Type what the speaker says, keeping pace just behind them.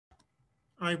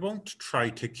I won't try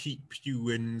to keep you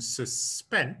in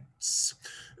suspense.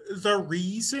 The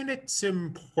reason it's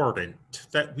important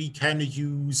that we can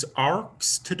use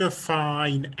arcs to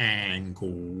define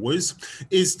angles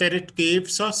is that it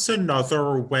gives us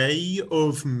another way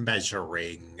of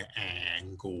measuring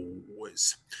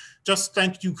angles. Just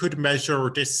like you could measure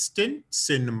distance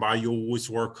in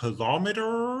miles or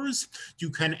kilometers,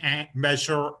 you can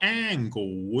measure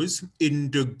angles in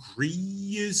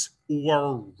degrees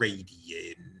or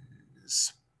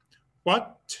radians.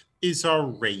 What is a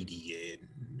radian?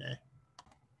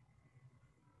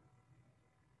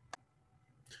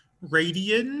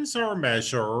 Radians are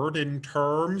measured in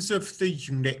terms of the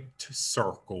unit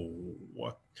circle.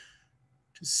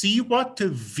 To see what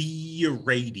V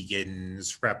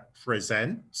radians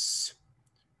represents,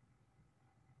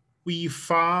 we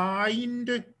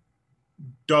find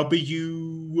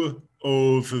W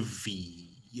of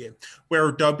V,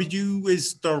 where W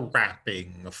is the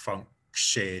wrapping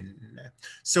function.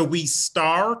 So we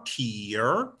start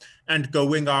here and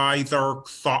going either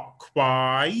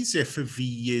clockwise if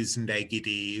V is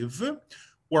negative,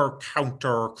 or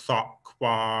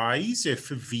counterclockwise if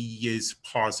V is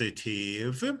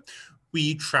positive.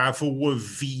 We travel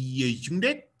V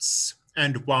units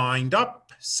and wind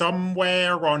up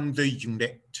somewhere on the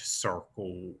unit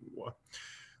circle.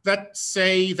 Let's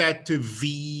say that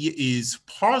V is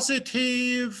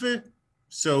positive,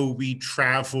 so we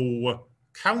travel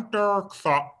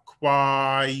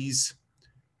counterclockwise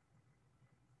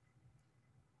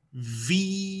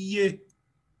V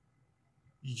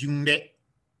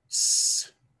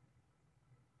units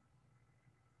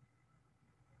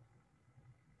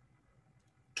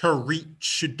to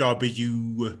reach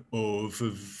W of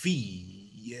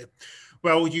V.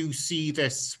 Well, you see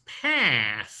this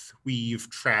path we've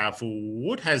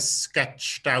traveled has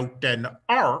sketched out an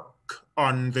arc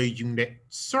on the unit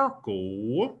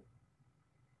circle.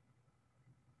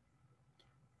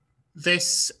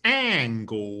 This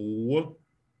angle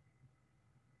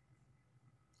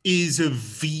is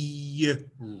V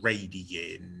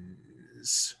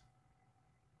radians.